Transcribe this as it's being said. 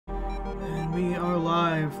And we are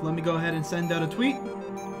live. Let me go ahead and send out a tweet.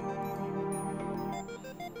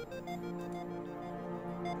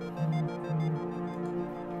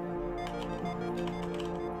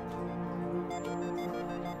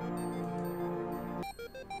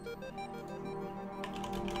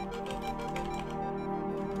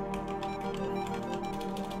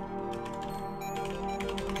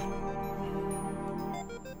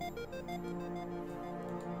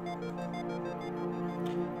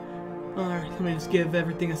 Alright, let me just give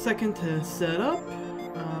everything a second to set up.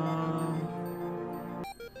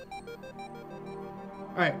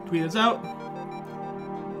 Alright, tweet us out.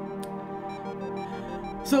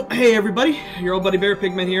 So, hey everybody, your old buddy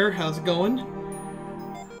Bearpigman here. How's it going?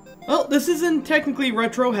 Well, this isn't technically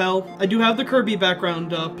retro hell. I do have the Kirby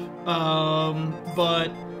background up,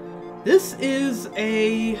 but this is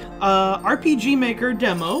a RPG Maker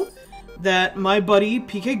demo that my buddy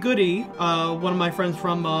PK Goody, one of my friends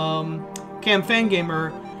from Cam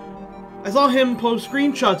Fangamer, I saw him post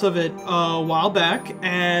screenshots of it a while back,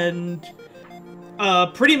 and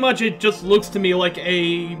pretty much it just looks to me like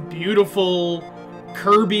a beautiful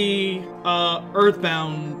Kirby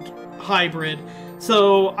Earthbound hybrid.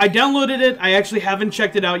 So I downloaded it. I actually haven't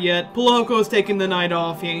checked it out yet. Poloko's taking the night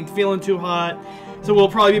off. He ain't feeling too hot. So we'll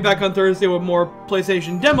probably be back on Thursday with more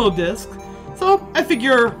PlayStation demo discs. So I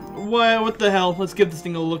figure, what the hell? Let's give this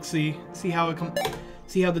thing a look-see. See how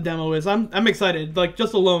the demo is. I'm excited. Like,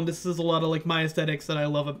 just alone, this is a lot of like my aesthetics that I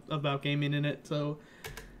love about gaming in it. So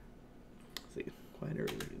let's see, quite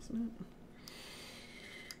early, isn't it?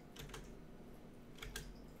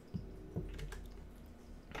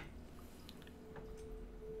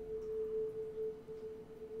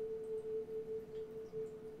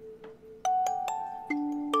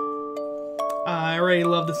 I already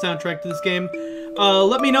love the soundtrack to this game.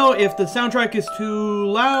 Let me know if the soundtrack is too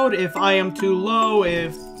loud, if I am too low,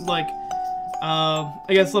 if, like, I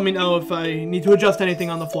guess let me know if I need to adjust anything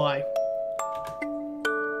on the fly.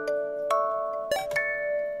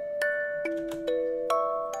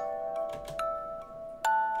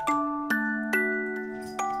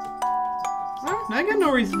 Alright, I got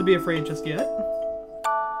no reason to be afraid just yet.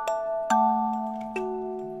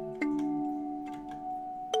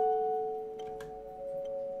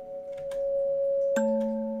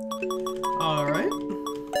 Alright.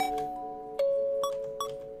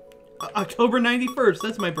 October 91st,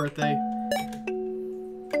 that's my birthday.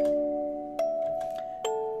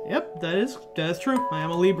 Yep, that is true. I am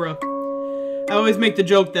a Libra. I always make the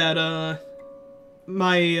joke that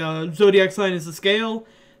my zodiac sign is the scale,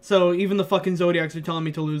 so even the fucking zodiacs are telling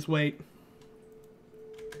me to lose weight.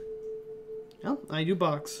 Well, I do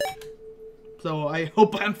box. So I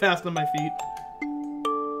hope I'm fast on my feet.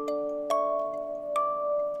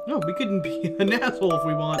 No, we couldn't be an asshole if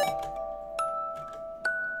we want.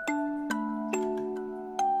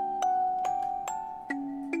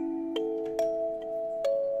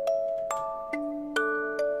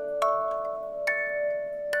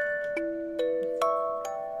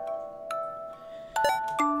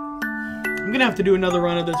 I'm gonna have to do another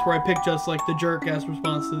run of this where I pick just like the jerk-ass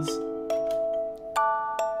responses.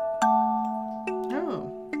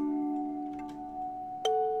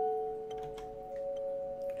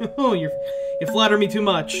 Oh, you flatter me too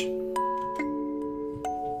much.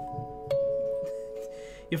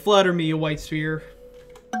 You flatter me, you white sphere.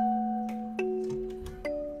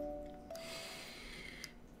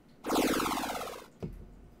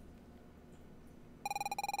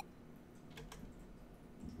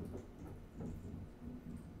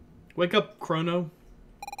 Wake up, Chrono.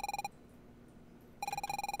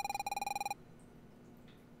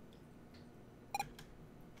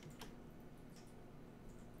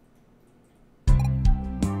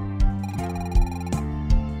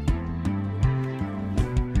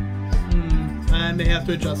 I may have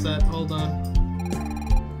to adjust that. Hold on.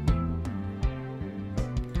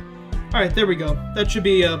 Alright, there we go. That should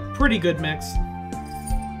be a pretty good mix.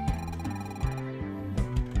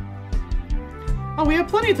 Oh, we have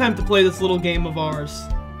plenty of time to play this little game of ours.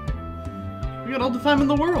 We got all the time in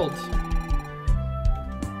the world.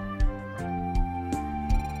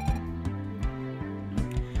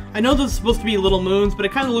 I know this is supposed to be Little Moons, but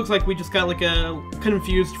it kind of looks like we just got like a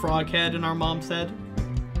confused frog head in our mom's head.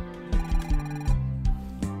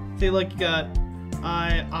 See, like you got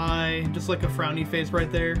eye, just like a frowny face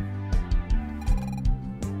right there.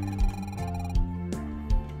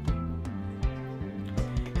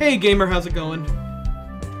 Hey gamer, how's it going?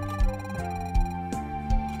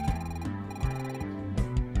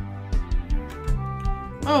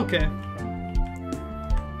 Okay.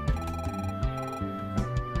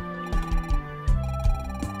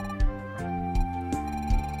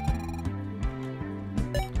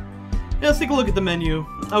 Yeah, let's take a look at the menu.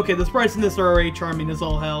 Okay, the sprites in this are already charming as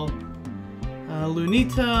all hell.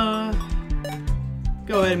 Lunita.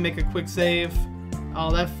 Go ahead and make a quick save.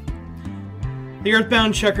 Oh, that... The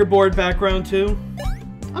Earthbound checkerboard background, too.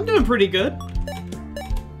 I'm doing pretty good.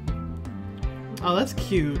 Oh, that's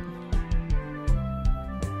cute.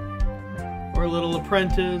 Or a little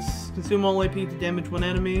apprentice. Consume all AP to damage one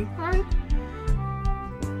enemy. Alright.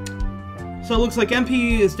 So it looks like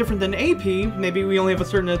MP is different than AP. Maybe we only have a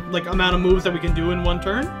certain like amount of moves that we can do in one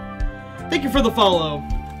turn. Thank you for the follow.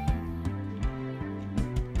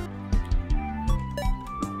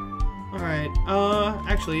 Alright,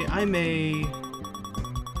 actually, I may...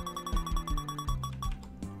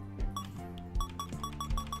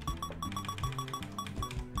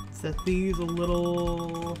 set these a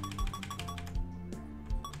little...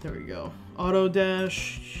 There we go. Auto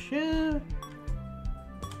dash, yeah.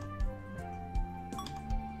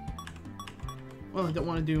 Well, I don't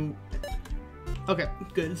want to do... Okay,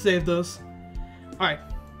 good. Save those. Alright.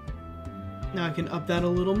 Now I can up that a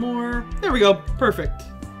little more. There we go. Perfect.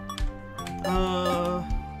 Alright,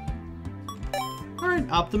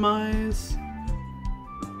 optimize.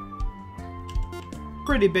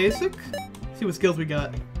 Pretty basic. See what skills we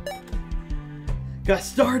got. Got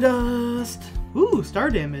Stardust. Ooh, star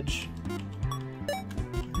damage.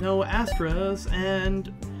 No Astras,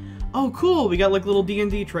 and... Oh, cool! We got like little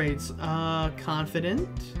D&D traits. Confident.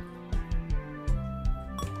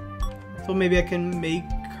 So maybe I can make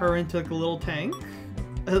her into like a little tank.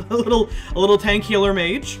 a little tank healer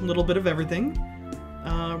mage. A little bit of everything.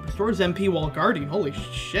 Restores MP while guarding. Holy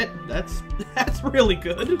shit, that's really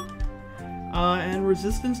good. And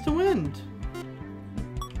resistance to wind.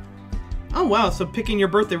 Oh wow, so picking your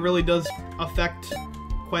birthday really does affect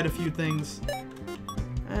quite a few things.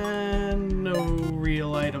 And no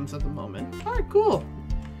real items at the moment. Alright, cool.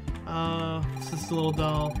 It's this little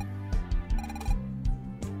doll.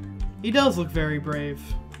 He does look very brave.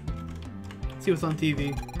 Let's see what's on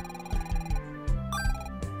TV.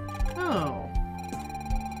 Oh.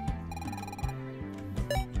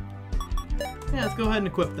 Yeah, let's go ahead and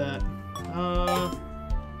equip that.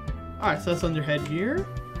 Alright, so that's under headgear.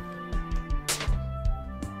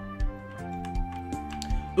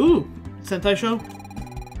 Ooh, Sentai show.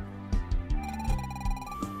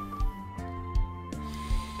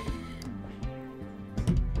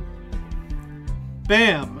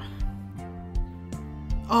 Bam.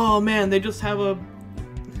 Oh man, they just have a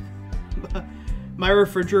My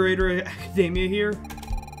Refrigerator Academia here.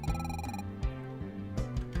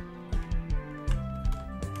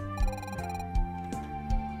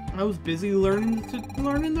 I was busy learning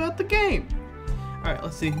about the game. All right,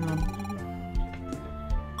 let's see.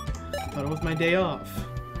 Thought it was my day off.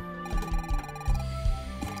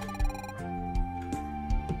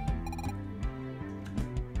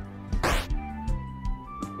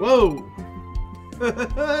 Whoa!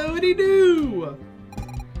 What'd he do?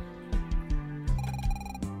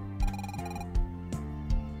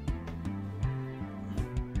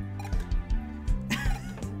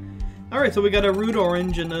 All right, so we got a rude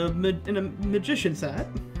orange and a magician's hat.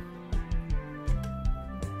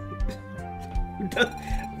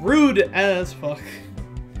 Rude as fuck.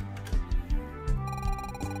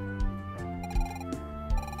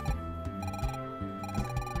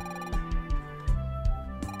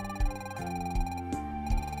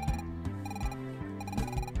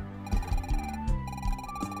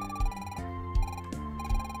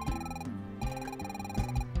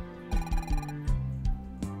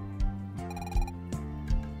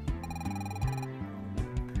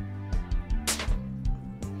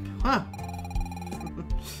 Huh.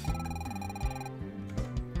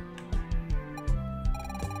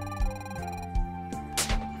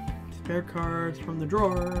 Spare cards from the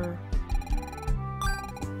drawer.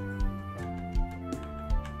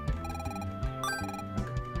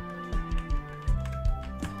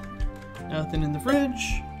 Nothing in the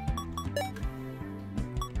fridge.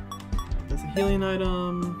 That's a healing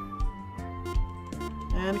item.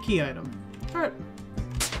 And a key item. Alright.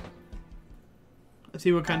 Let's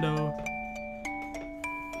see what kind of...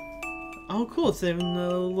 Oh cool, it's even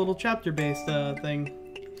a little chapter-based thing.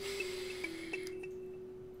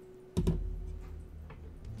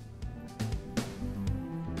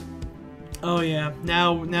 Oh yeah,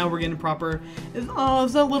 now we're getting proper. Is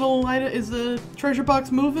that little item? Is the treasure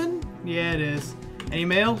box moving? Yeah, it is. Any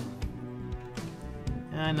mail?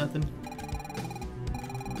 Nothing.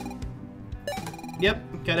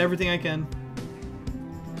 Yep, got everything I can.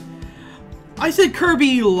 I said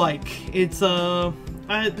Kirby-like. It's the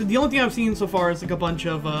only thing I've seen so far is like a bunch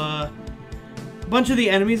of the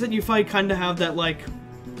enemies that you fight kind of have that like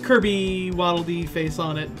Kirby Waddle Dee face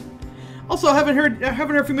on it. Also, I haven't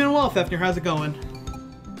heard from you in a while, Fefnir. How's it going?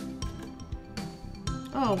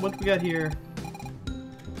 Oh, what do we got here?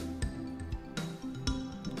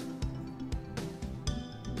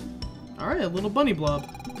 Alright, a little bunny blob.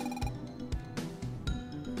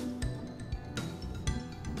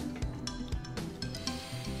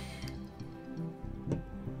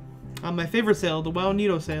 My favorite sale, the Wow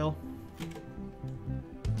Nito sale.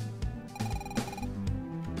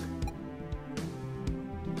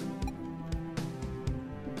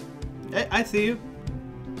 Hey, I see you.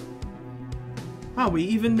 Wow, we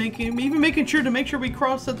even making sure to make sure we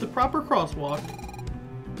cross at the proper crosswalk.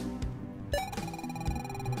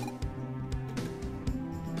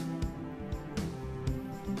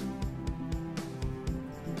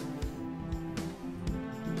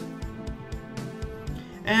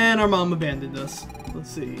 And our mom abandoned us. Let's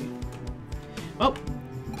see. Oh.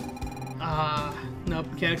 Nope,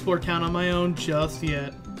 can't explore town on my own just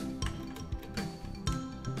yet.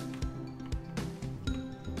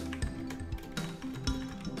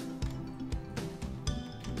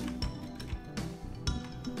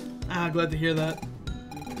 Glad to hear that.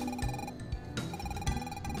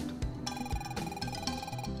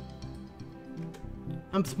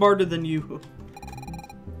 I'm smarter than you.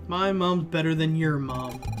 My mom's better than your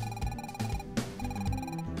mom.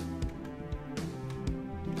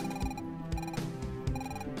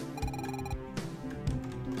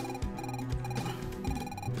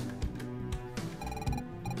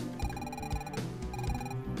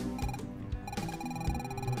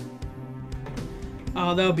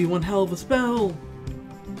 Oh, that would be one hell of a spell.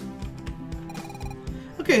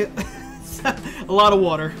 Okay, a lot of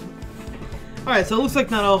water. Alright, so it looks like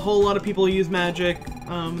not a whole lot of people use magic.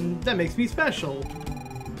 That makes me special.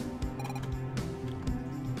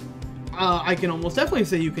 I can almost definitely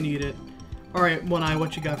say you can eat it. Alright, One Eye,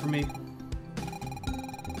 what you got for me?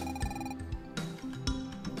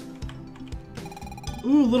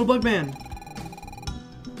 Ooh, little bug man.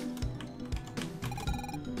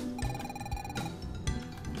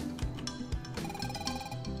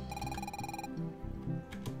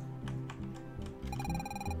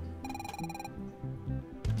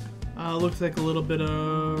 Looks like a little bit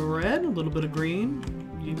of red, a little bit of green,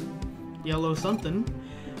 yellow something.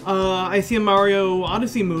 I see a Mario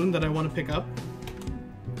Odyssey moon that I want to pick up.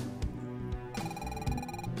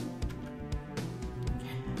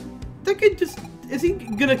 That kid just... Is he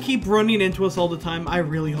gonna keep running into us all the time? I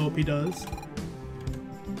really hope he does.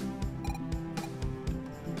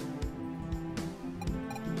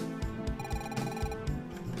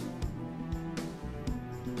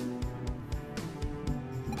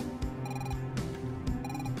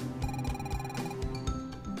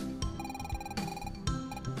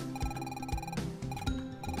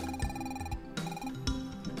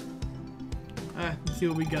 Let's see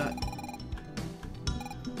what we got.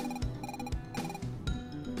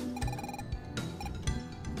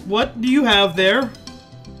 What do you have there?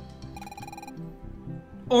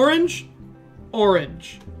 Orange?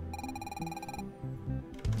 Orange.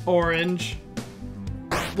 Orange.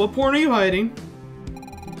 What porn are you hiding?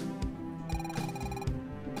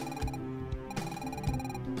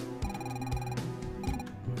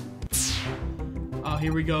 Oh,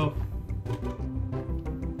 here we go.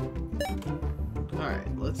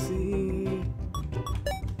 Alright, let's see.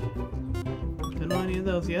 Don't know any of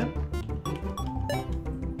those yet.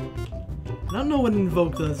 I don't know what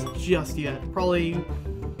Invoke does just yet. Probably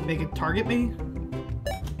make it target me.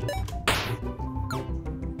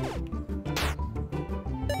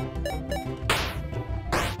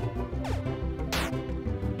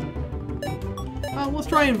 Let's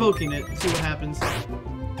try invoking it, see what happens.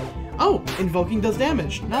 Oh, invoking does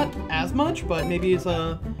damage. Not as much, but maybe it's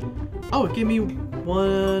a... Oh, it gave me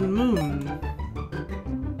one moon.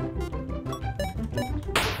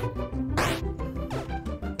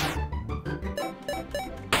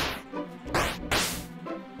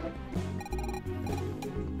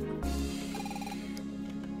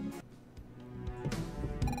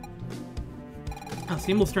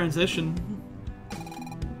 Seamless transition.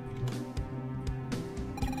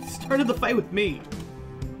 You started the fight with me.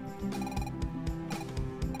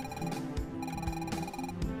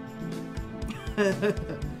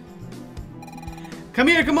 Come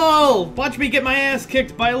here, Kamal! Watch me get my ass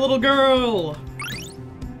kicked by a little girl!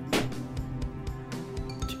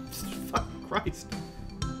 Jesus fucking Christ.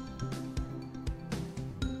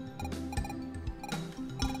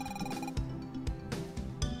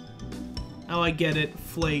 Oh, I get it.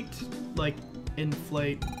 Flate. Like,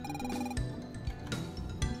 inflate.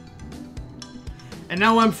 And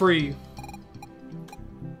now I'm free.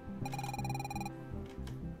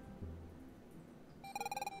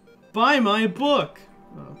 buy my book.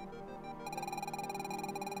 Oh.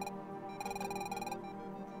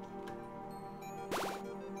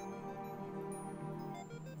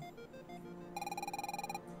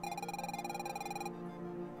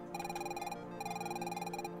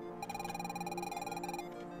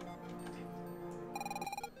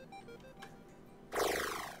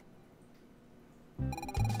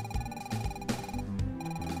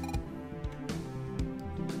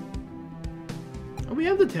 Oh, we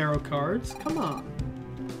have the tarot cards. Come on.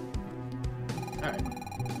 Alright.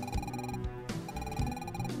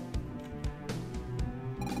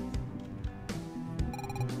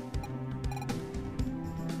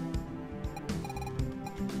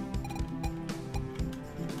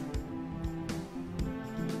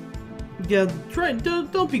 Yeah, try.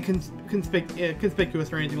 Don't be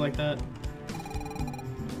conspicuous or anything like that.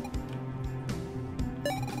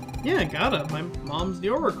 Yeah, got it. My mom's the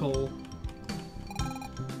Oracle.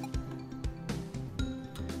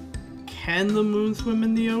 Can the moon swim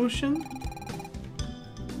in the ocean?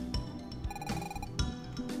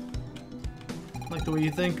 Like the way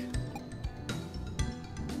you think.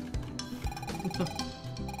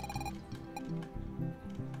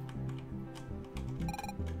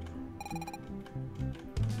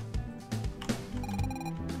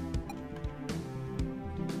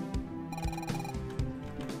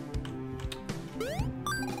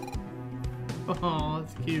 Oh,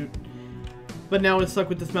 that's cute. But now it's stuck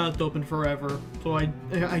with this mouth open forever, so I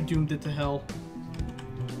doomed it to hell.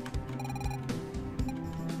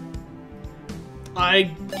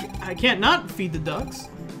 I can't not feed the ducks.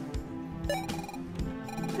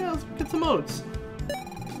 Yeah, let's get some oats.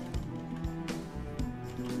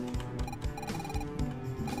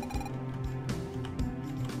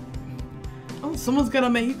 Oh, someone's gotta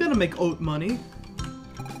make. He's gotta make oat money.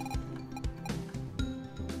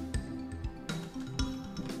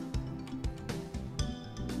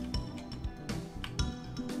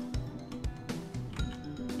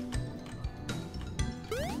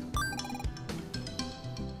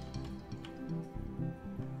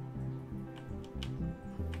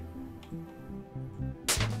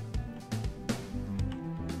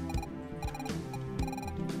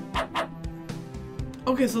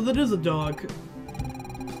 Okay, so that is a dog.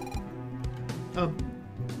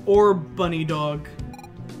 Or bunny dog.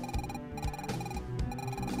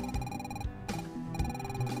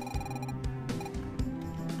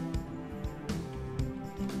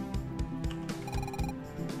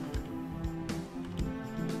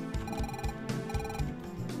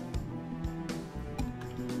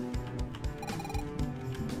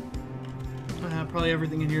 Probably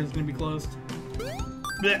everything in here is going to be closed.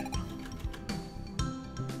 Blech.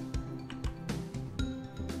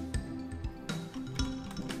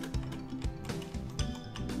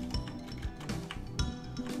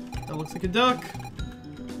 That looks like a duck.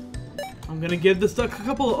 I'm gonna give this duck a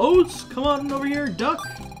couple of oats. Come on over here, duck.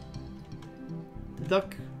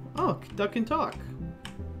 Duck. Oh, duck can talk.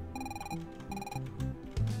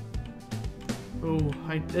 Oh,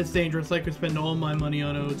 it's dangerous. I could spend all my money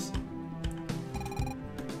on oats.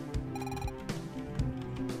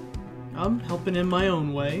 I'm helping in my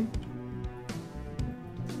own way.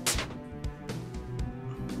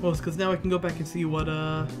 Well, it's because now I can go back and see what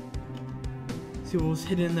was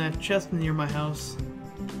hidden in that chest near my house.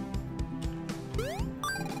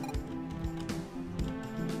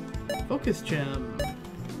 Focus gem.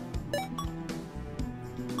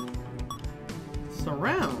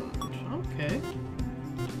 Surround. Okay.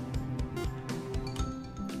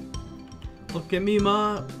 Look at me,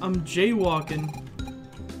 Ma. I'm jaywalking.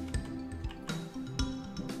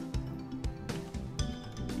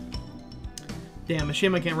 Damn, a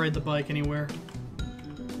shame I can't ride the bike anywhere.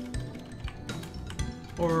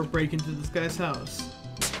 Or break into this guy's house.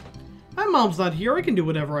 My mom's not here, I can do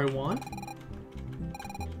whatever I want.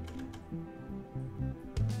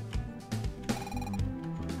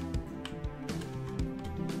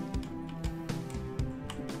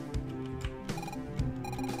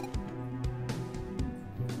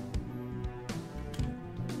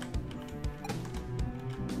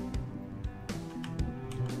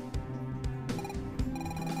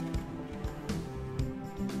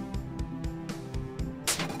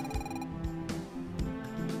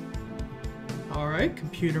 Alright,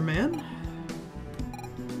 computer man.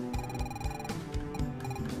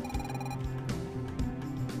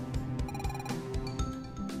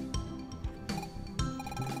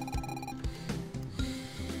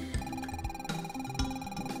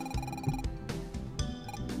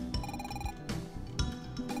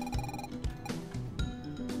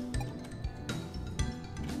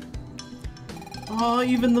 Oh,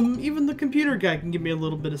 even the computer guy can give me a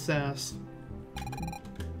little bit of sass.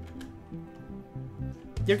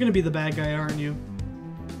 You're gonna be the bad guy, aren't you?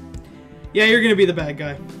 Yeah, you're gonna be the bad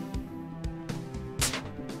guy.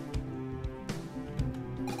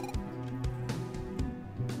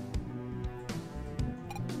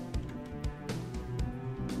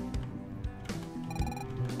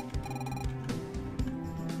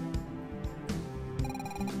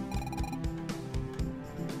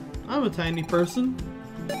 I'm a tiny person.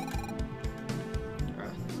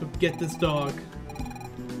 Alright, so get this dog.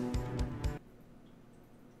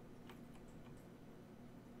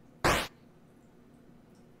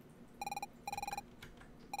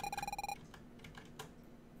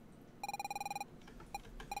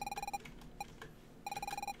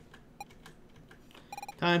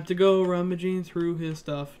 Time to go rummaging through his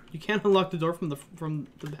stuff. You can't unlock the door from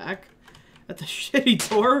the back? That's a shitty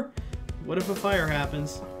door. What if a fire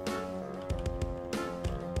happens?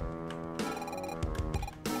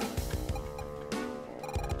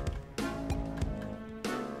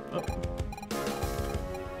 Oh.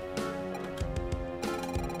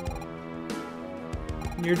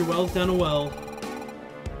 Near to wells down a well.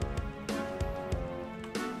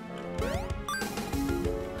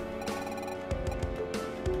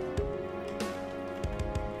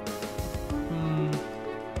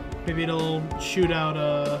 Maybe it'll shoot out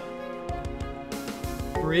a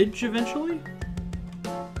bridge eventually?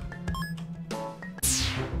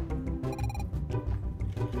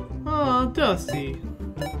 Aw, Dusty.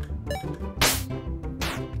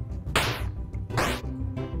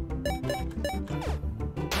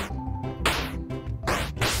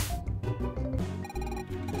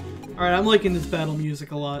 Alright, I'm liking this battle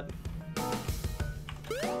music a lot.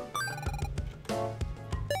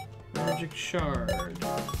 Magic shard.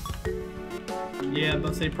 Yeah,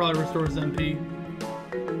 but say probably restores MP.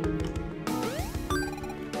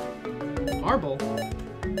 Marble.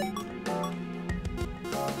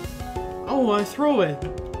 Oh, I throw it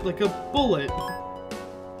like a bullet.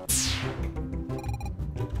 Let's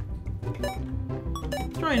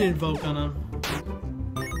try and invoke on him.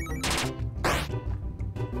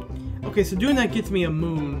 Okay, so doing that gets me a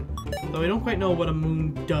moon, though I don't quite know what a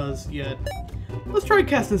moon does yet. Let's try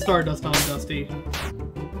casting Stardust on Dusty.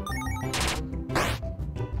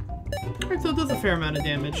 Alright, so it does a fair amount of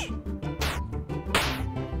damage.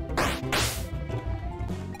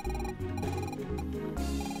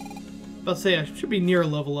 About to say, I should be near a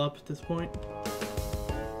level up at this point.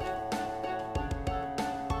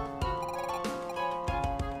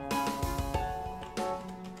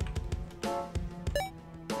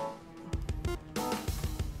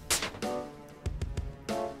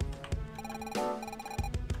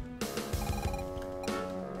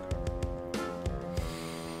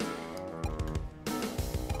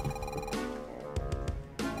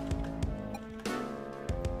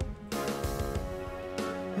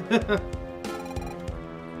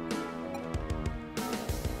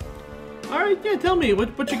 Alright, yeah, tell me,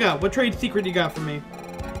 what you got? What trade secret you got for me?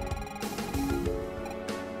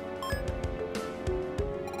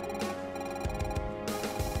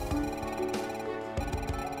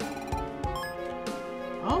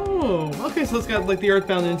 Oh, okay, so it's got like the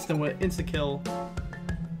Earthbound insta kill.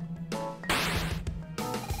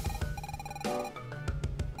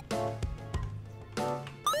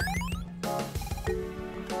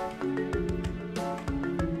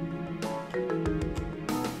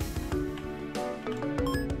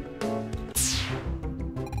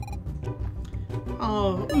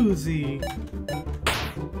 Oh, Uzi.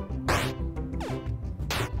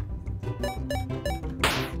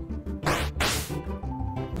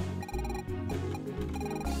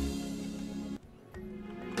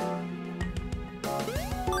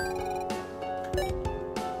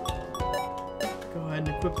 Go ahead and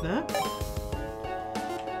equip that.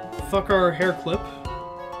 Fuck our hair clip.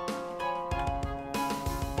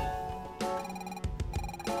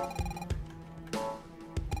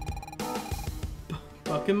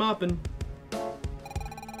 Fucking mopping.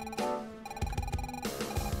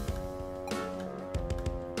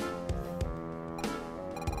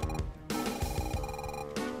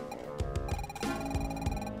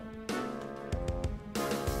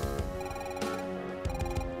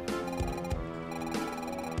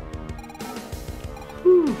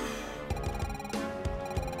 Whew.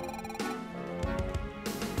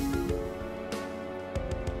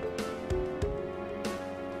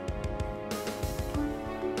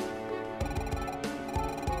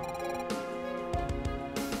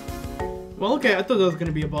 Well, okay, I thought that was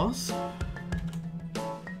gonna be a boss.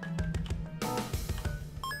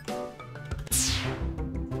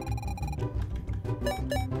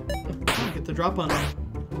 Get the drop on him.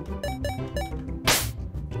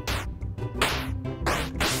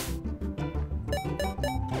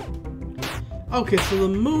 Okay, so the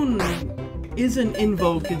moon isn't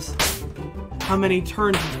invoke, it's how many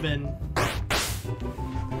turns it's been.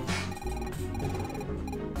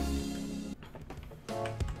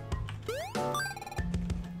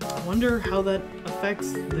 I wonder how that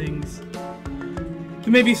affects things.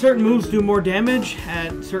 Do maybe certain moves do more damage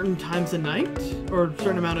at certain times of night? Or a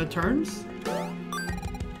certain amount of turns?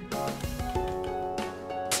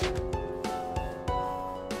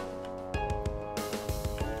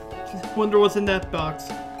 Wonder what's in that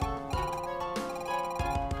box.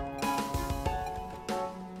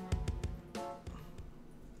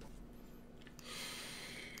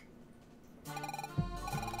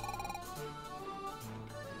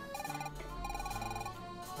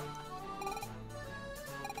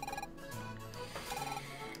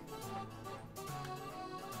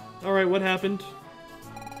 Alright, what happened?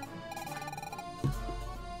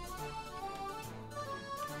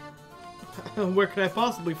 Where could I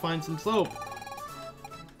possibly find some soap?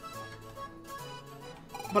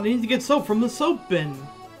 But I need to get soap from the soap bin.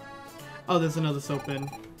 Oh, there's another soap bin.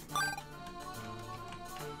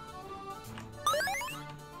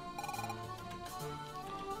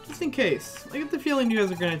 Just in case. I get the feeling you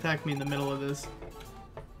guys are going to attack me in the middle of this.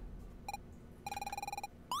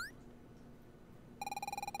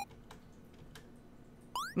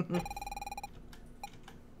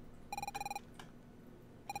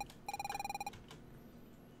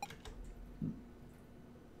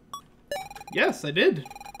 Yes, I did.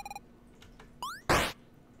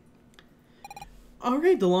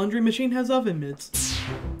 Alright, the laundry machine has oven mitts.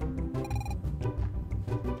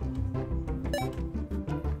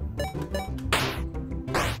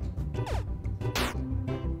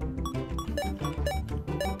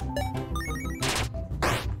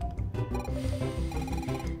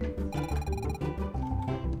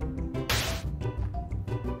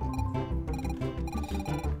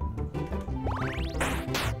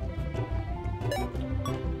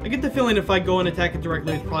 I get the feeling if I go and attack it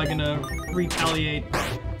directly, it's probably gonna retaliate.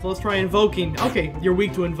 So let's try invoking. Okay, you're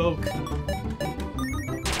weak to invoke.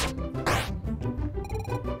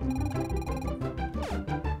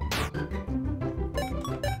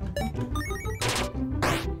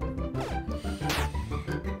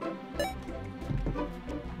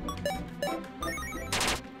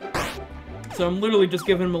 So I'm literally just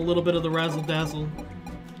giving him a little bit of the razzle-dazzle.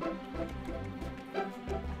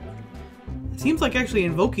 Seems like actually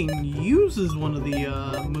invoking uses one of the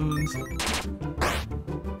moons.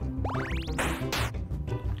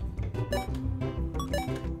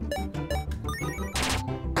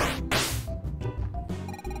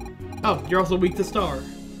 Oh, you're also weak to star.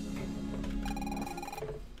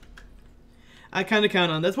 I kind of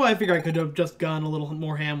count on. That's why I figure I could have just gone a little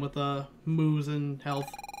more ham with moves and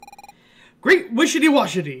health. Great wishity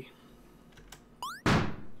washity.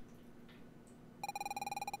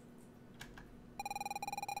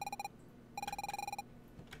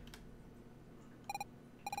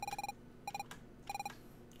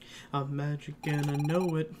 I'm magic and I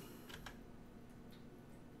know it.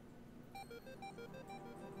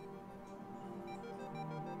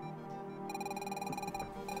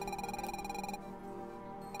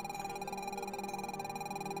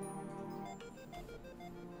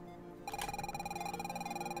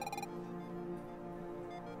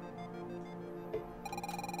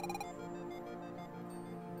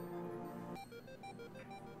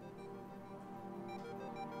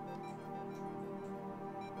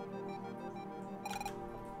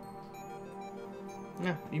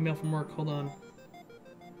 Yeah, email from work, hold on.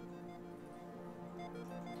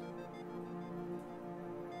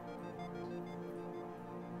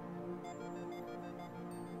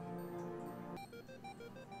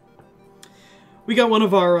 We got one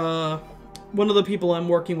of our, one of the people I'm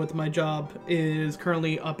working with at my job is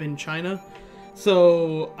currently up in China.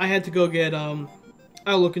 So I had to go get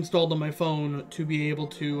Outlook installed on my phone to be able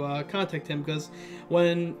to contact him, because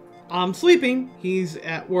when I'm sleeping, he's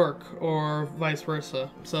at work, or vice versa.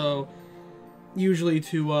 So usually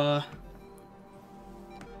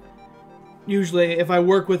if I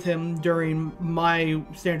work with him during my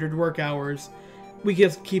standard work hours, we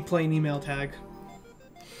just keep playing email tag.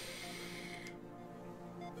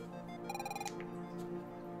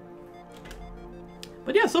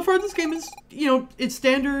 But yeah, so far this game is, you know, it's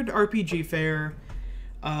standard RPG fare.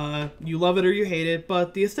 You love it or you hate it,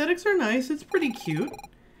 but the aesthetics are nice. It's pretty cute.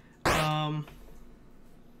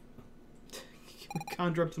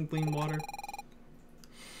 Conjure up some clean water.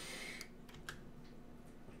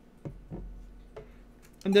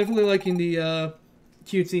 I'm definitely liking the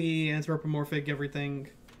cutesy, anthropomorphic, everything.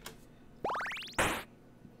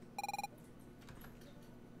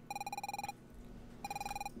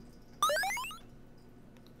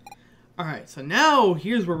 Alright, so now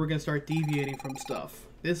here's where we're gonna start deviating from stuff.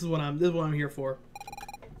 This is what I'm here for.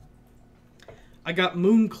 I got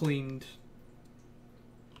moon cleaned.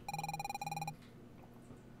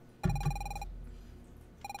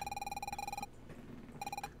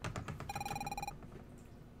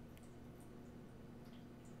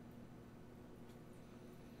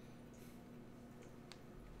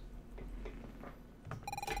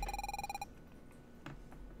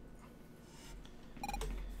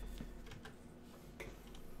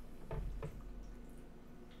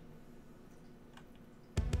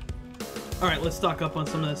 Alright, let's stock up on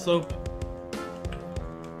some of that soap.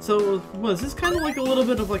 So, what, is this kind of like a little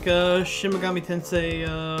bit of like a Shin Megami Tensei,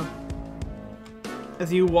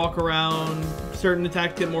 as you walk around, certain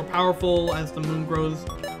attacks get more powerful as the moon grows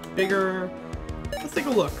bigger? Let's take a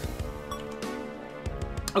look.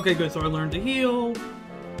 Okay, good, so I learned to heal.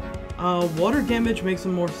 Water damage makes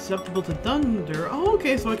them more susceptible to thunder. Oh,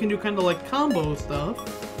 okay, so I can do kind of like combo stuff.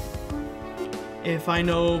 If I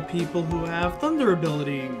know people who have thunder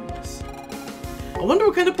abilities. I wonder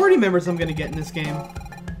what kind of party members I'm gonna get in this game.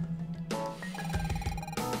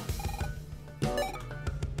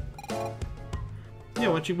 Yeah,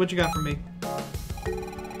 what you got for me?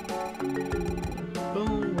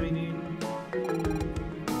 Boom, waiting.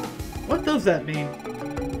 What does that mean?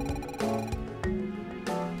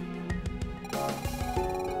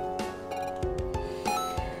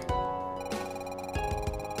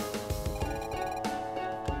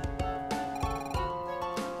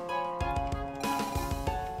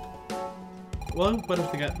 Well, what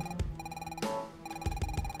else we got?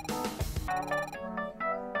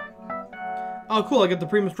 Oh, cool, I got the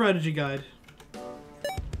Prima Strategy Guide.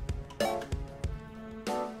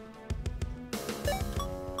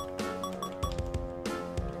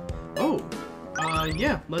 Oh,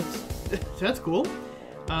 yeah, let's... that's cool.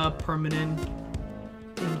 Permanent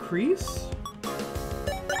increase.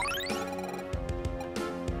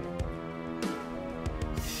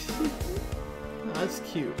 Oh, that's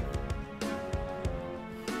cute.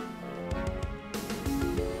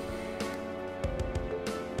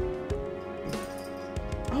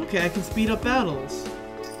 Okay, I can speed up battles.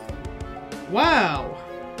 Wow.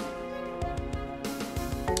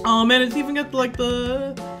 Oh man, it's even got like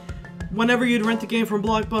the... Whenever you'd rent a game from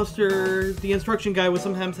Blockbuster, the instruction guide would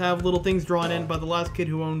sometimes have little things drawn in by the last kid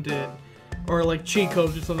who owned it. Or like cheat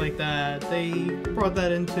codes or something like that. They brought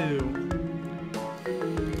that in too.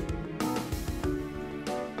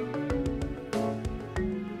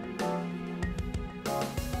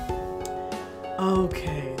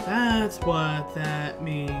 Okay, that's what that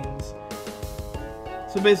means.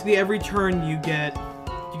 So basically every turn you get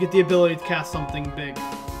the ability to cast something big.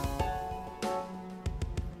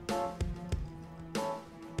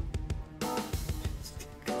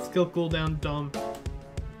 Skill cooldown, dumb.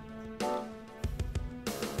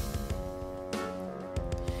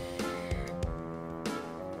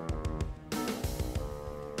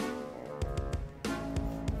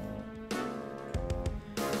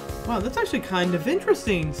 Wow, that's actually kind of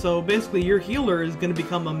interesting. So basically your healer is going to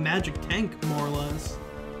become a magic tank, more or less.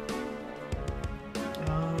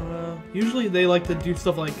 Usually they like to do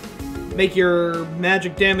stuff like make your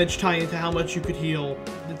magic damage tie into how much you could heal.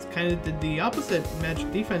 It's kind of the opposite.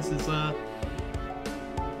 Magic defense is,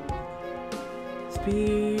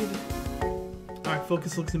 speed. Alright,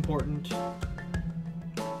 focus looks important.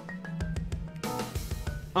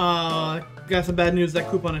 Got some bad news. That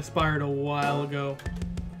coupon expired a while ago.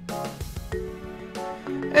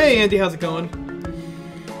 Hey Andy, how's it going?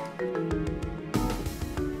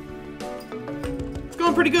 It's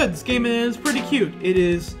going pretty good. This game is pretty cute. It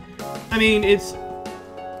is, I mean, it's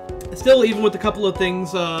still, even with a couple of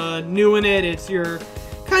things new in it, it's your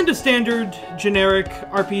kind of standard, generic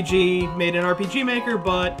RPG made in RPG Maker,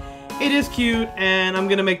 but it is cute, and I'm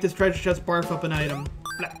gonna make this treasure chest barf up an item.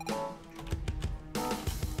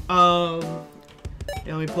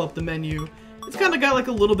 Yeah, let me pull up the menu. It's kind of got like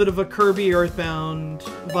a little bit of a Kirby Earthbound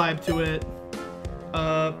vibe to it.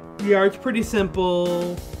 The art's pretty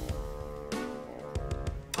simple.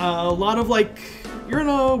 A lot of like, you're in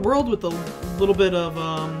a world with a little bit of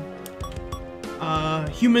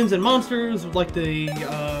humans and monsters. Like the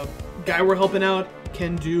guy we're helping out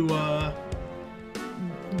can do.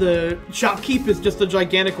 The shopkeep is just a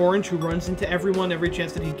gigantic orange who runs into everyone every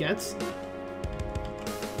chance that he gets.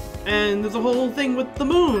 And there's a whole thing with the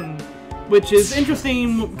moon, which is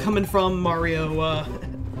interesting coming from Mario,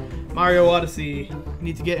 Mario Odyssey. I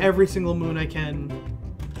need to get every single moon I can.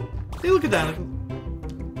 Hey, look at that.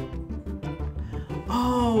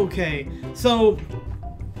 Okay, so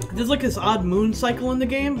there's like this odd moon cycle in the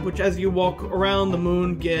game, which as you walk around, the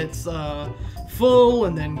moon gets full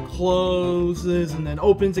and then closes and then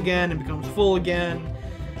opens again and becomes full again.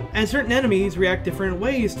 And certain enemies react different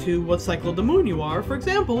ways to what cycle of the moon you are. For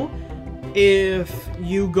example, if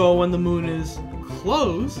you go when the moon is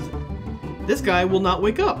closed, this guy will not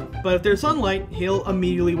wake up. But if there's sunlight, he'll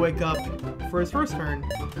immediately wake up for his first turn.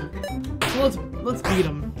 So let's beat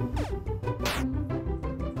him.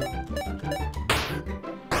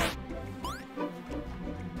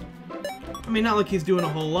 I mean, not like he's doing a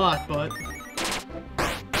whole lot, but...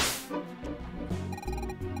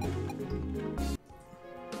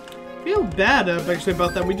 I feel bad actually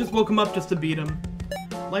about that. We just woke him up just to beat him.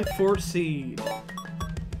 Life Force Seed.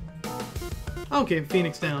 Okay,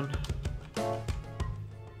 Phoenix down.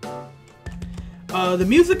 The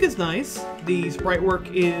music is nice. The sprite work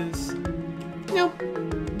is... You know,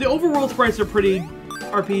 the overworld sprites are pretty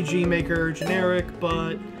RPG Maker generic,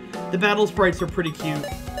 but the battle sprites are pretty cute.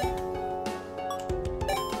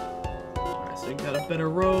 Alright, so you got a better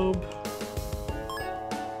robe.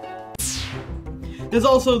 There's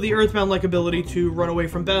also the Earthbound-like ability to run away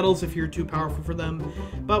from battles if you're too powerful for them.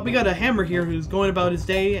 But we got a hammer here who's going about his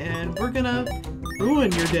day, and we're gonna ruin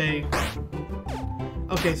your day.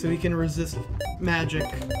 Okay, so he can resist magic.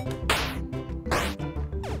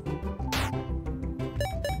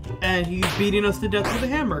 And he's beating us to death with a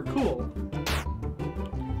hammer. Cool.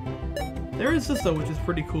 There is this, though, which is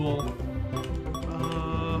pretty cool.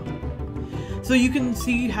 So you can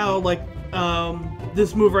see how, like,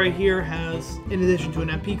 this move right here has, in addition to an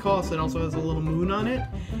MP cost, it also has a little moon on it.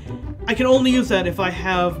 I can only use that if I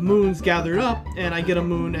have moons gathered up, and I get a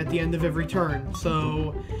moon at the end of every turn.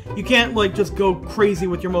 So you can't, like, just go crazy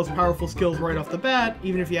with your most powerful skills right off the bat,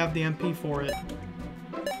 even if you have the MP for it.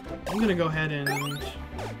 I'm gonna go ahead and...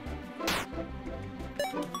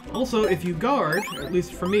 Also, if you guard, or at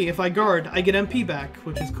least for me, if I guard, I get MP back,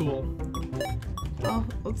 which is cool. Well,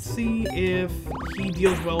 let's see if he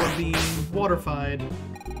deals well with being waterfied.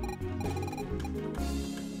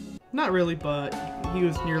 Not really, but he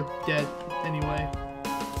was near dead anyway.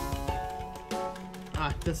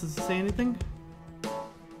 Ah, this doesn't say anything?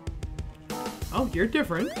 Oh, you're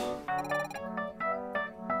different.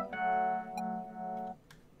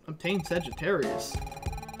 Obtain Sagittarius.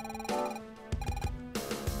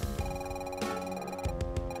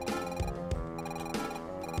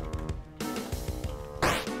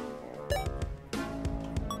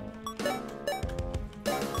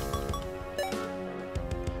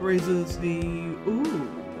 Raises the... Ooh.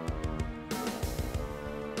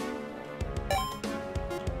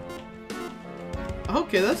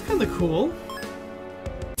 Okay, that's kind of cool.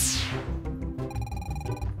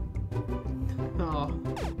 Oh.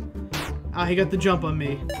 Ah, he got the jump on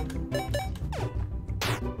me.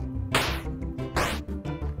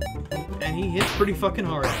 And he hits pretty fucking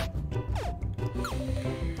hard.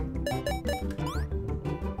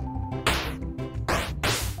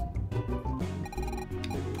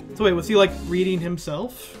 So wait, was he like reading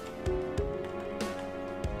himself?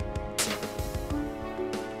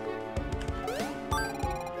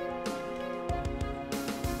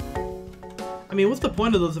 I mean, what's the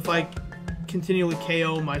point of those if I continually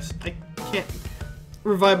KO my... I can't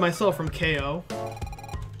revive myself from KO.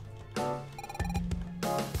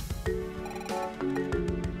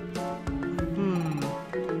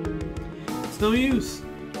 It's no use.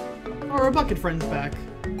 Our bucket friend's back.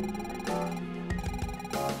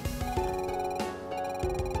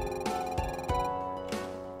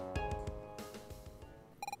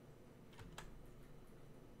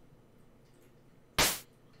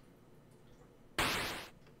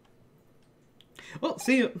 Well,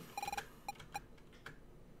 see you.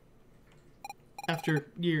 After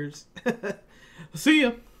years. See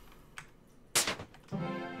ya.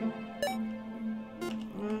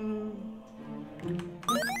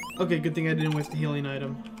 Okay, good thing I didn't waste a healing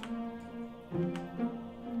item.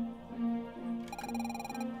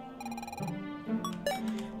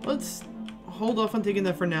 Let's hold off on taking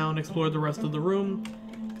that for now and explore the rest of the room,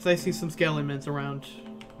 because I see some skeletons around.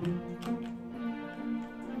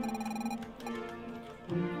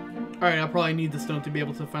 Alright, I'll probably need the stone to be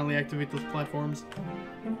able to finally activate those platforms.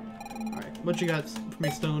 Alright, what you got for me,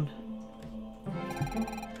 stone?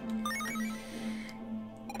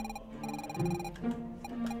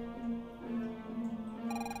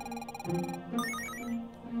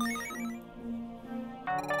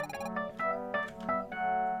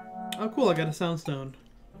 Oh cool, I got a sound stone.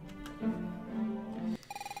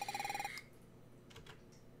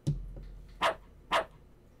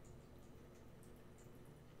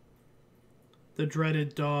 The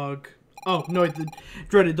dreaded dog. Oh, no, the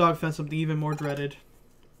dreaded dog found something even more dreaded.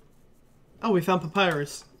 Oh, we found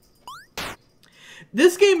papyrus.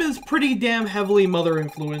 This game is pretty damn heavily Mother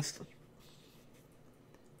influenced.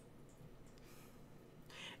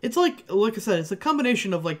 It's like I said, it's a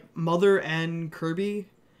combination of like Mother and Kirby.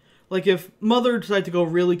 Like if Mother decided to go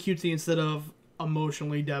really cutesy instead of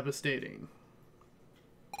emotionally devastating.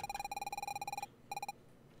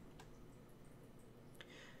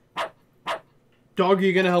 Dog, are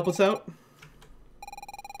you gonna help us out?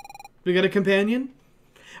 We got a companion?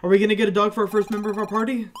 Are we gonna get a dog for our first member of our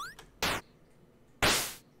party?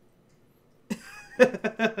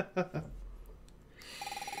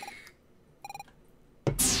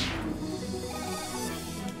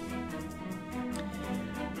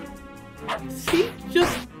 See?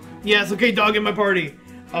 Just... Yes, okay, dog in my party.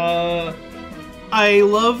 I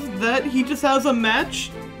love that he just has a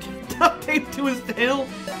match duct taped to his tail.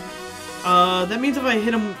 That means if I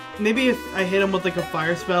hit him... Maybe if I hit him with, like, a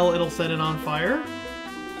fire spell, it'll set it on fire.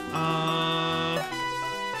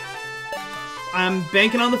 I'm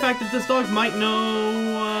banking on the fact that this dog might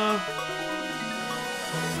know,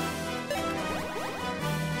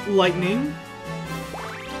 lightning.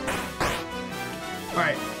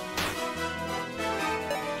 Alright.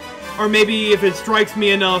 Or maybe if it strikes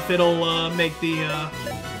me enough, it'll, make the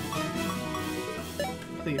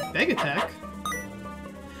bag attack.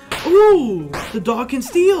 Ooh! The dog can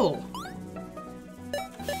steal!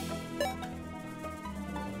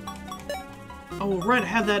 Oh, right, I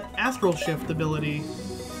have that astral shift ability.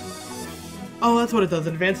 Oh, that's what it does.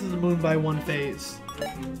 It advances the moon by 1 phase.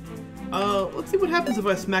 Let's see what happens if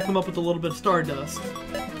I smack him up with a little bit of stardust.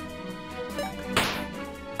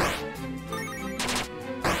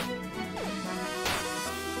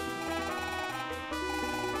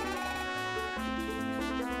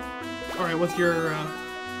 Alright, what's your,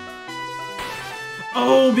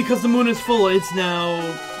 Oh, because the moon is full, it's now...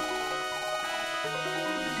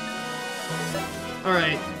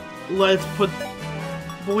 Alright, let's put...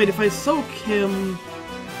 But wait, if I soak him...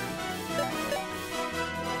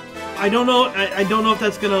 I don't know, I don't know if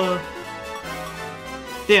that's gonna...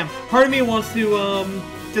 Damn, part of me wants to,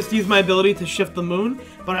 just use my ability to shift the moon,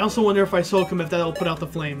 but I also wonder if I soak him if that'll put out the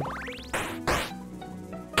flame.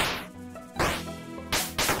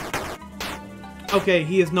 Okay,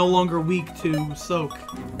 he is no longer weak to soak,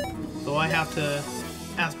 so I have to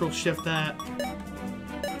astral shift that.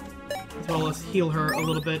 As well as heal her a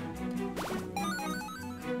little bit.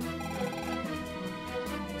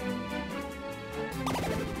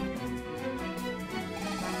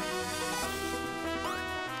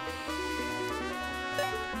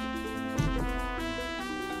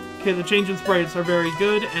 Okay, the change in sprites are very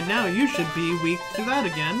good, and now you should be weak to that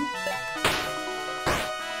again.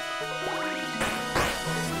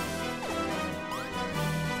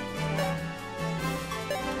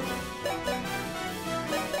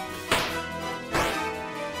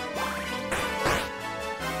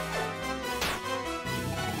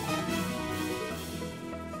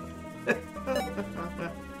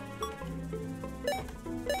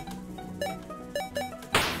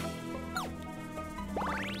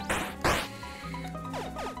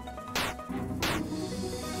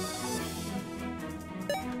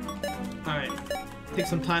 Alright, take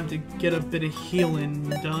some time to get a bit of healing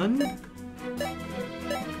done.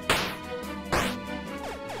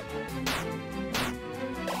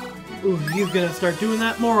 Ooh, he's gonna start doing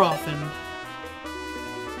that more often.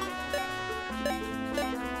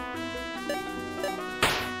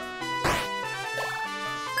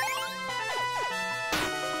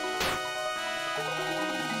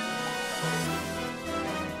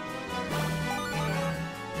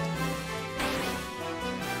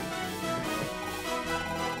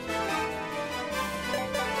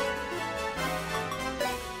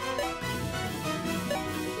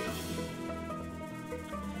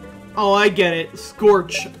 Oh, I get it.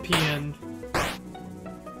 Scorch PN.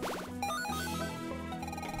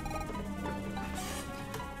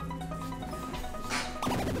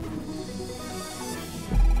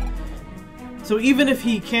 So even if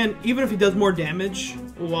he does more damage,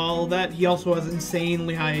 while that he also has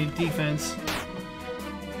insanely high defense.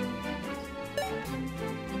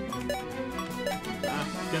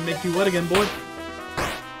 Gonna make you wet again, boy.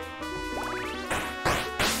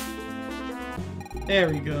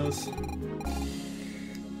 There he goes.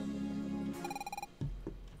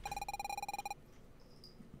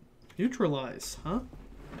 Neutralize, huh?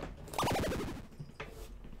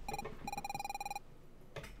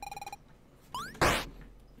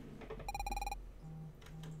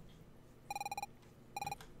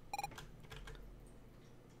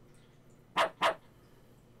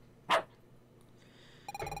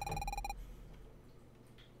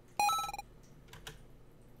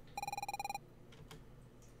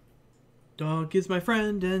 Dog is my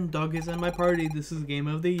friend and dog is in my party. This is game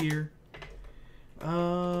of the year.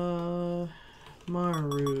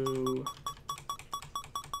 Maru.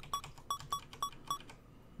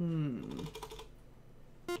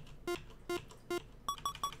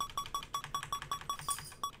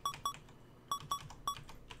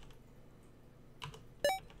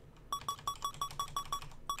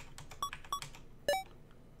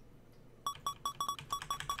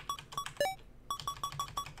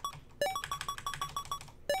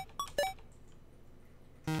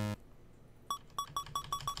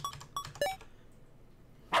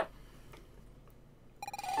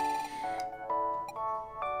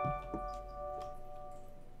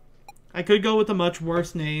 I could go with a much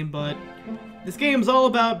worse name, but this game's all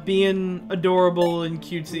about being adorable and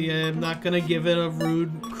cutesy. I'm not gonna give it a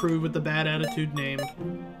rude crew with a bad attitude name.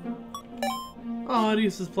 Oh, it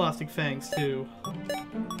uses plastic fangs too.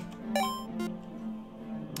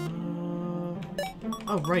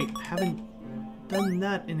 Oh right, haven't done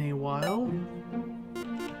that in a while.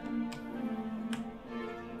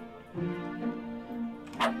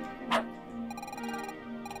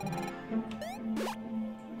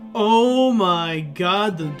 Oh my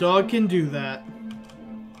god, the dog can do that.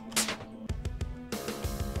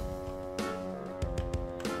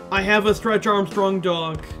 I have a Stretch Armstrong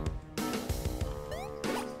dog.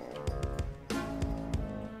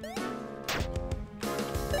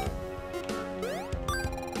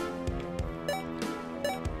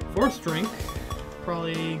 Force drink.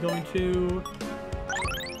 Probably going to...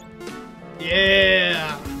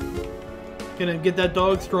 Yeah! Gonna get that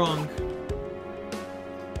dog strong.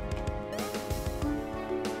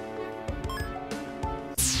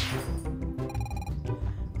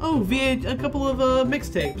 Oh, via a couple of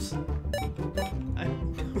mixtapes. I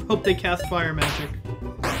hope they cast fire magic.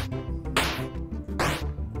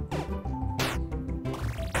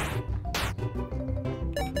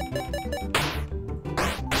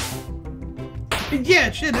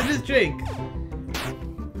 Yeah, shit, it is Jake.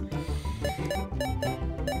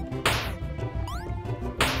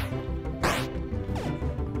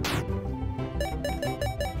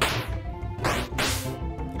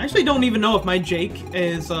 I actually don't even know if my Jake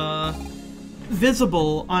is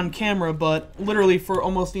visible on camera, but literally for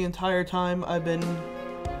almost the entire time I've been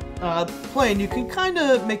playing, you can kind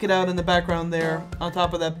of make it out in the background there on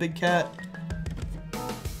top of that big cat.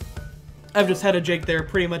 I've just had a Jake there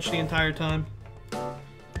pretty much the entire time.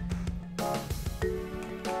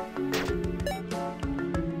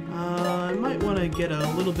 I might want to get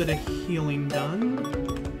a little bit of healing done.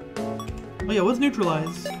 Oh yeah, what's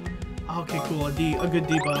neutralize? Okay, cool. A good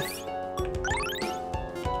debuff.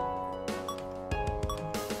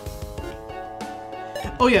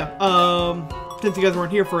 Oh yeah, since you guys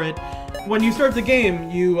weren't here for it, when you start the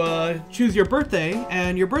game, you choose your birthday,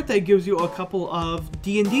 and your birthday gives you a couple of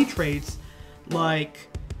D&D traits, like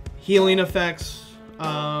healing effects,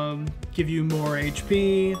 give you more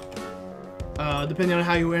HP, depending on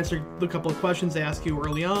how you answer the couple of questions they ask you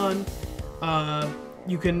early on.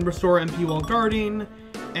 You can restore MP while guarding.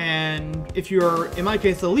 And if you're, in my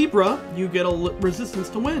case, a Libra, you get a resistance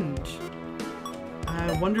to wind.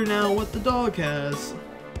 I wonder now what the dog has.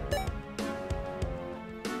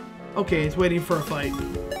 Okay, it's waiting for a fight.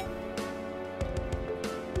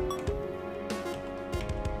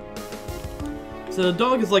 So the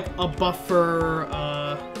dog is like a buffer,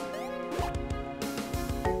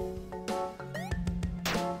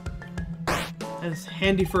 and it's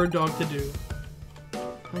handy for a dog to do.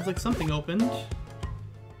 Sounds like something opened.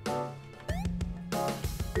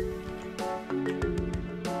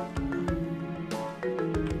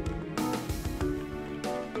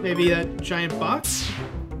 Maybe that giant box?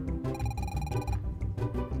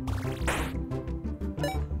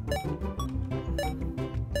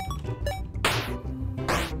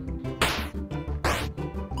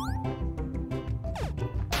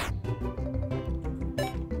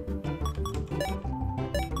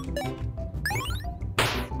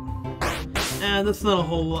 That's not a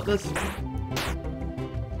whole lot. That's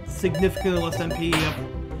significantly less MP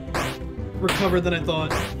recovered than I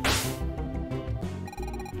thought.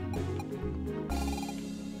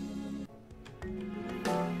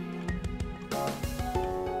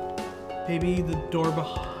 Maybe the door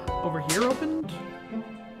over here opened?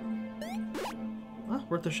 Well,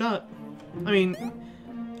 worth a shot. I mean,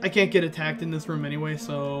 I can't get attacked in this room anyway,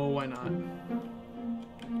 so why not?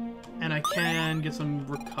 And I can get some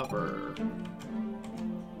recover.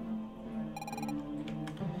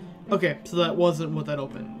 Okay, so that wasn't what that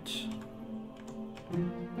opened.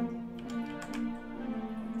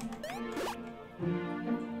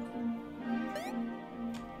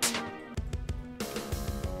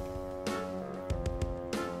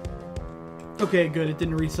 Okay, good. It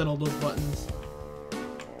didn't reset all those buttons.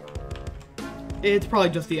 It's probably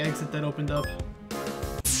just the exit that opened up.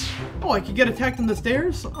 Oh, I could get attacked on the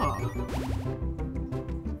stairs? Oh.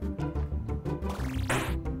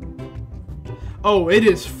 Oh, it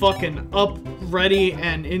is fucking up, ready,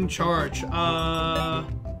 and in charge. I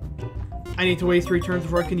need to waste 3 turns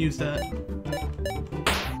before I can use that.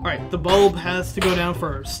 Alright, the bulb has to go down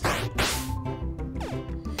first.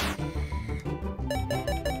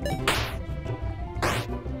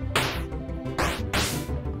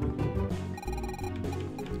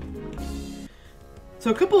 So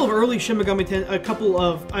a couple of early Shin Megami Tensei, a couple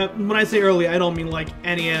of, when I say early, I don't mean like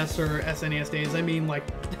NES or SNES days, I mean like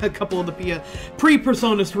a couple of the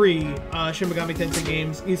pre-Persona 3 Shin Megami Tensei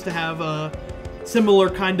games used to have a similar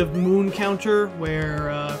kind of moon counter, where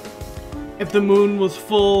if the moon was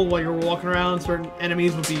full while you were walking around, certain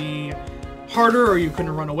enemies would be harder or you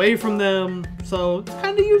couldn't run away from them. So it's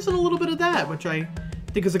kind of using a little bit of that, which I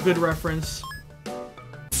think is a good reference.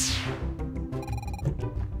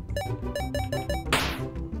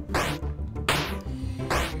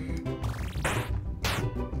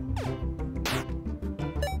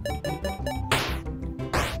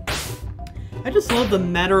 I just love the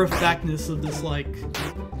matter-of-factness of this, like,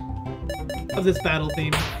 of this battle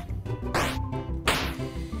theme.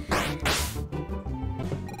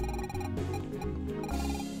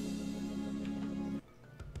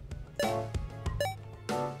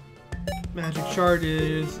 Magic Shard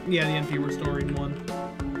is, yeah, the NP restoring one.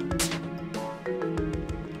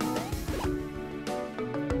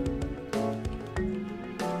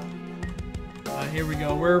 Here we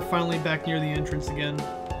go. We're finally back near the entrance again.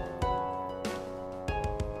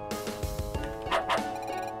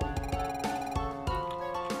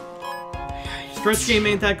 Stretch game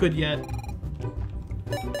ain't that good yet.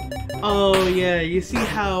 Oh yeah, you see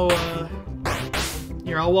how,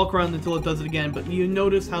 here, I'll walk around until it does it again, but you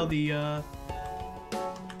notice how the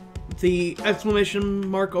exclamation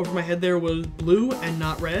mark over my head there was blue and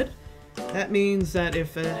not red? That means that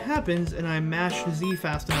if it happens and I mash Z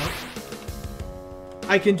fast enough,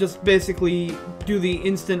 I can just basically do the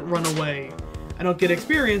instant run away. I don't get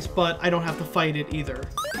experience, but I don't have to fight it either.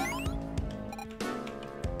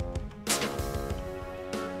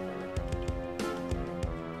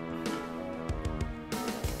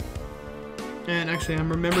 And actually, I'm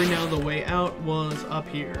remembering now the way out was up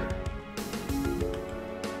here.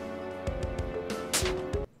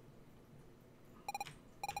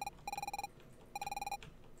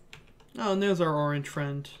 Oh, and there's our orange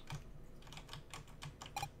friend.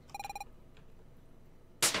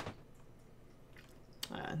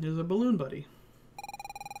 Ah, there's a balloon buddy.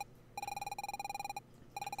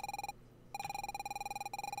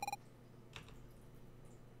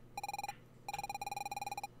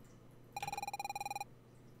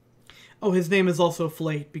 Oh, his name is also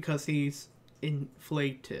Flate because he's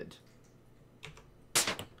inflated.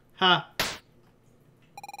 Ha!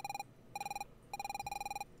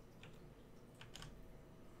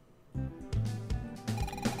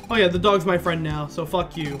 Oh yeah, the dog's my friend now, so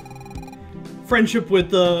fuck you. Friendship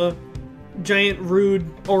with the giant, rude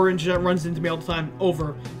orange that runs into me all the time,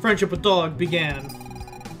 over. Friendship with dog began.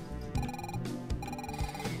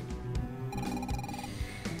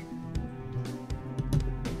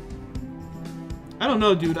 I don't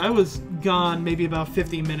know, dude. I was gone maybe about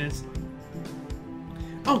 15 minutes.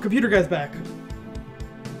 Oh, computer guy's back.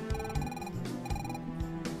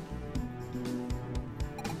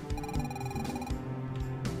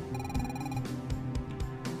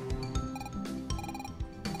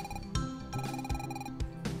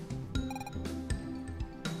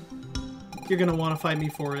 You're gonna want to fight me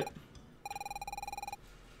for it.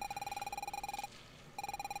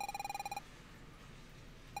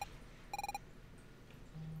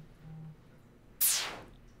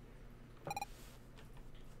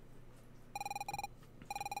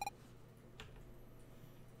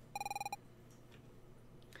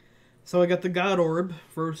 So I got the God Orb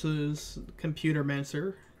versus Computer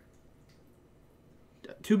Mancer.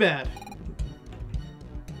 Too bad.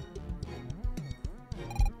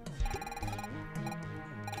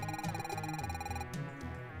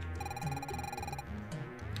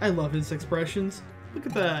 I love his expressions. Look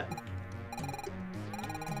at that.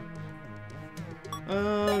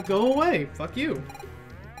 Go away. Fuck you.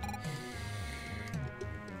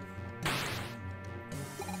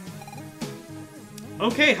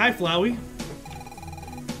 Okay, hi Flowey.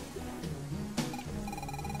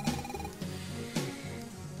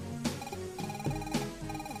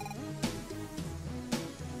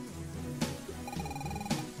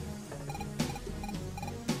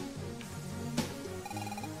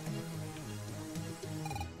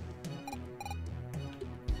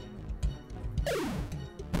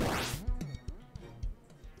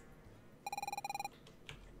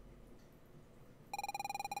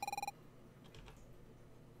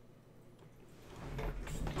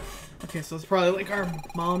 Okay, so it's probably like our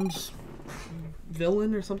mom's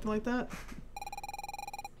villain or something like that.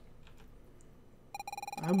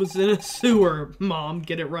 I was in a sewer, Mom.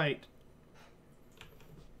 Get it right.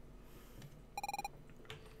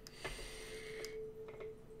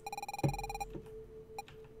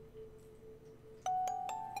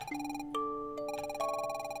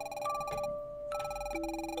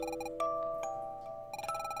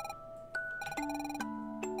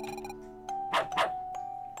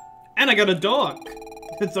 And I got a dog.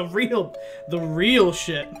 It's the real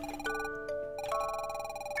shit.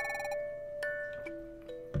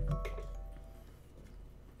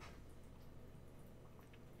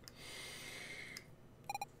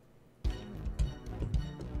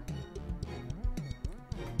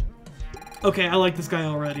 Okay, I like this guy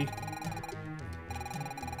already.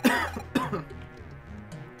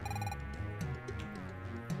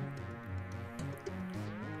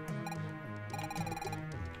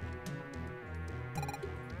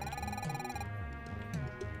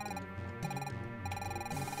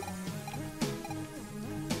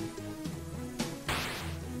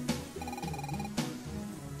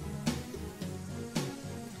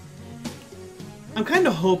 I'm kind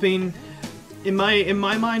of hoping, in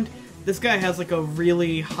my mind, this guy has like a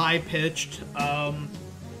really high-pitched, I'm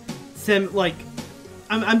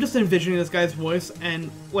just envisioning this guy's voice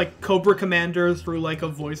and like Cobra Commanders through like a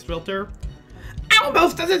voice filter.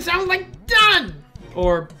 Almost doesn't sound like done!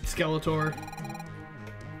 Or Skeletor.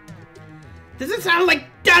 Does it sound like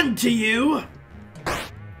done to you?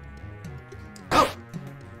 Oh!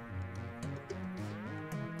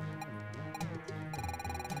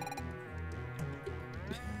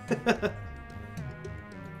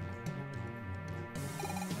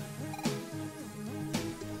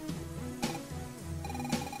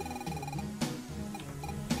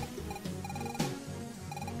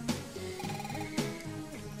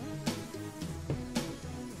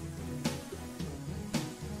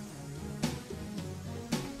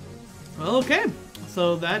 Okay,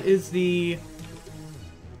 so that is the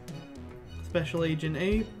Special Agent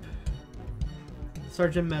Ape,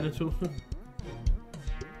 Sergeant Metatool.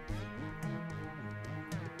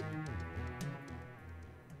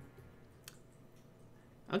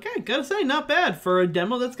 Okay, gotta say, not bad for a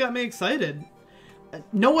demo that's got me excited.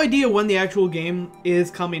 No idea when the actual game is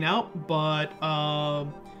coming out, but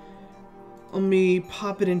let me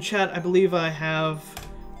pop it in chat. I believe I have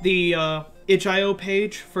the itch.io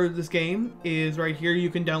page for this game is right here. You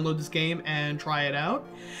can download this game and try it out.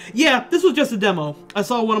 Yeah, this was just a demo. I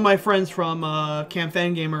saw one of my friends from Cam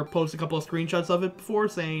Fan Gamer post a couple of screenshots of it before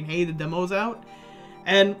saying, hey, the demo's out.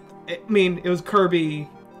 And, I mean, it was Kirby.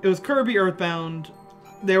 It was Kirby Earthbound.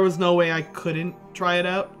 There was no way I couldn't try it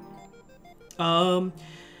out.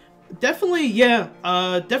 Definitely, yeah,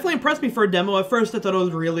 definitely impressed me for a demo. At first, I thought it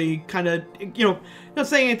was really kind of, you know, not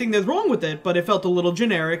saying anything that's wrong with it, but it felt a little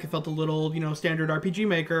generic. It felt a little, you know, standard RPG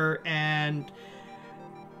Maker, and,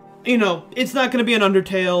 you know, it's not going to be an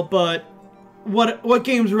Undertale, but what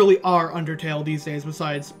games really are Undertale these days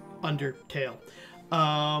besides Undertale?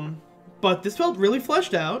 But this felt really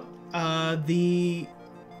fleshed out. The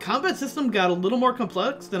combat system got a little more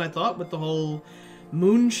complex than I thought with the whole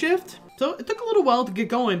moon shift. So it took a little while to get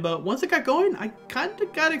going, but once it got going, I kind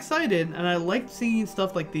of got excited, and I liked seeing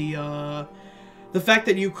stuff like the fact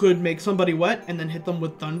that you could make somebody wet and then hit them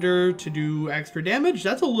with thunder to do extra damage.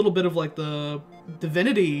 That's a little bit of like the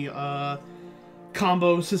Divinity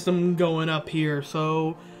combo system going up here.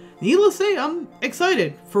 So needless to say, I'm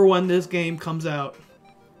excited for when this game comes out.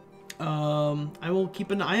 I will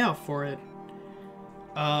keep an eye out for it.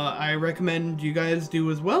 I recommend you guys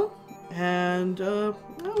do as well. And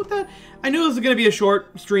with that, I knew it was going to be a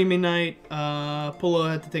short streaming night. Polo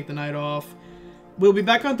had to take the night off. We'll be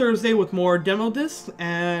back on Thursday with more demo discs,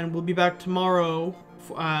 and we'll be back tomorrow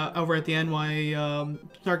over at the NY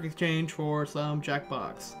Snark Exchange for some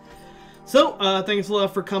Jackbox. So, thanks a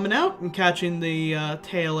lot for coming out and catching the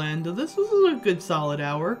tail end of this. This was a good solid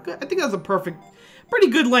hour. I think that's a pretty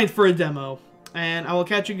good length for a demo. And I will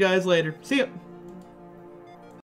catch you guys later. See ya!